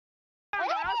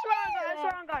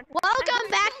Welcome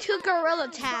back to Gorilla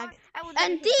Tag,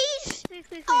 and these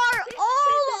are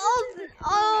all of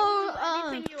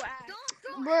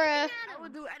bruh. I will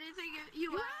do anything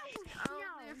you ask.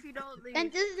 If you don't leave.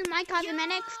 And this is my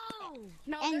cosmetics,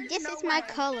 and this is my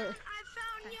color.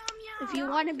 If you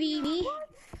want to be me,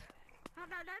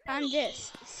 I'm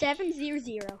this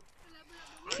 700.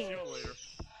 Okay.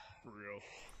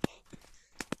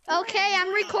 Okay,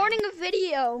 I'm recording a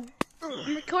video. I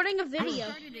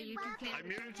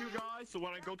muted you guys, so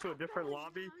when I go to a different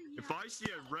lobby, if I see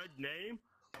a red name,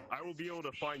 I will be able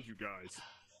to find you guys.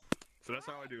 So that's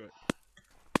how I do it.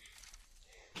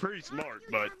 Pretty smart,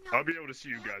 but I'll be able to see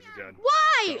you guys again.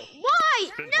 Why? So, Why?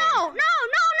 No!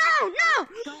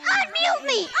 Unmute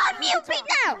me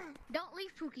now! Don't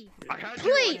leave, Pookie. I had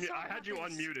you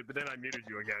unmuted, but then I muted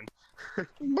you again.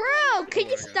 Bro, can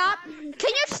you stop?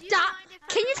 Can you stop?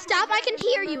 I can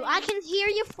hear you. I can hear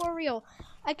you for real.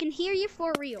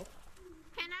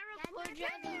 Can I record you?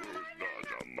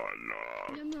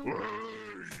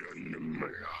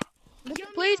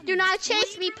 Please do not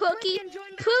chase me, Pookie.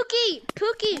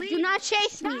 Pookie, do not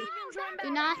chase me. Do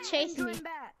not chase me.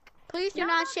 Please do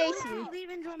not chase me. Leave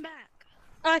and join back.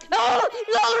 No.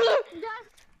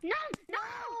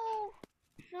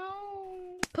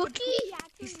 Pookie?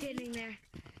 He's standing there,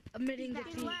 admitting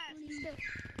defeat.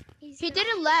 He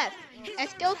didn't left. I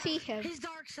still see him. His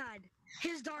dark side.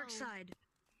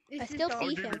 I still I'll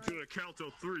see give him. you to the count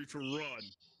of 3 to run.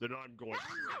 Then I'm going.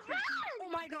 Oh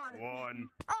my God. 1,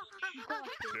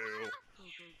 2.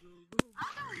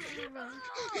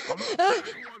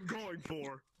 I'm going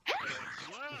for.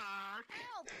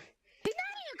 He's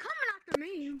not even coming after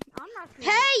me. I'm not.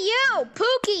 Hey you,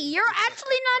 Pookie, you're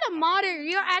actually not a moderator.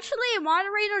 You're actually a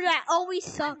moderator that always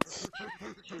sucks.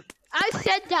 I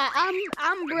said that.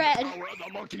 I'm Red.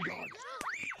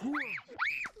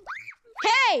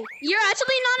 Hey, you're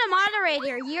actually not a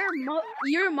moderator.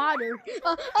 You're a modder.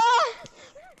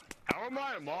 How am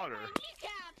I a modder?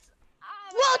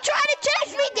 Well, try to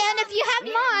chase me then if you have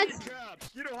mods.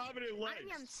 You don't have any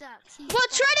legs. Well,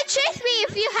 try to chase me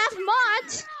if you have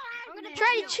mods.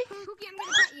 Try to chase. Pookie, I'm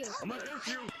gonna cut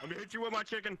you. I'm gonna hit you with my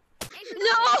chicken.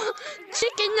 No,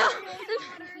 chicken, no.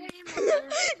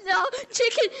 No,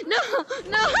 chicken, no.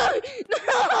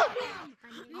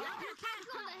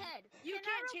 You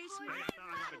can't chase me.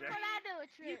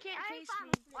 You can't chase me.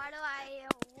 Why do I?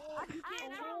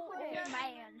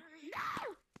 Man.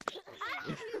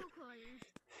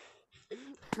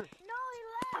 No, he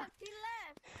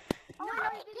left. No,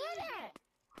 he didn't.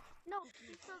 No,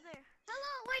 he's still there.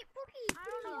 Hello, wait, Pookie. I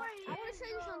don't know where he is. I want to show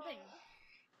you something.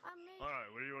 Alright,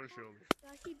 what do you want to show me?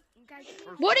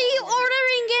 What are you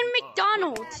ordering in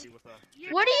McDonald's?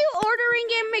 What are you ordering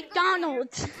in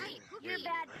McDonald's? You're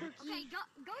bad, Pookie.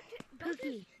 Go to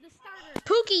the starter.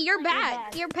 Pookie, you're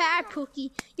bad. You're bad,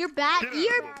 Pookie. You're bad.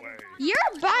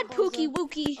 You're bad, Pookie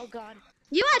Wookie. Oh God.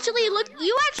 You actually look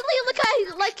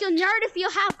like a nerd if you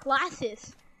have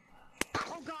glasses.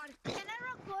 Oh God. Can I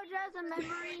record you as a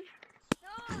memory?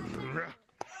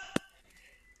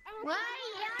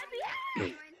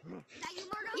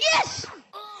 Yes!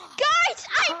 Guys,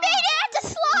 I made it at the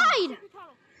slide!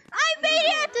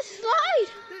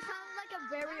 You sound like a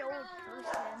very old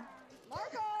person.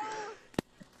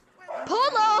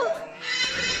 Polo!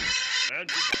 And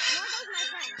Marco's my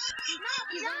friend.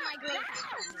 He's on my grade.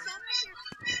 You sound like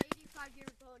you're 85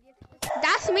 years old.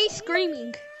 That's me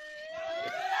screaming.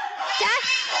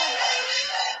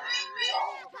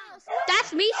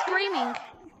 That's me screaming.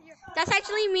 That's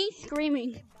actually me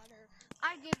screaming.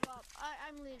 I give up.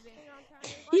 I'm leaving.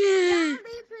 Yeah. I'm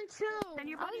leaving too. I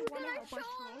was gonna show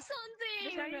him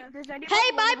something. Hey,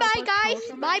 bye-bye, guys.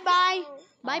 Bye-bye.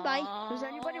 Bye-bye. Does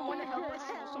anybody want to help us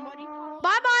show somebody?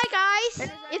 Bye-bye, guys.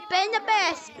 It's been the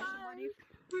best.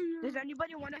 Does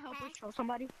anybody want to help us show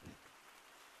somebody?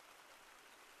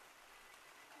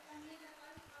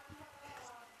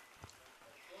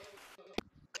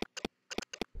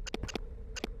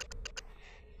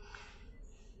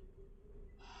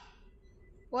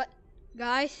 What,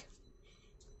 guys?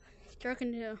 It's dark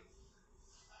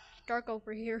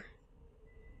over here.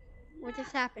 What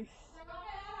just happened?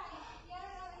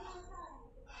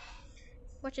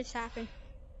 What just happened?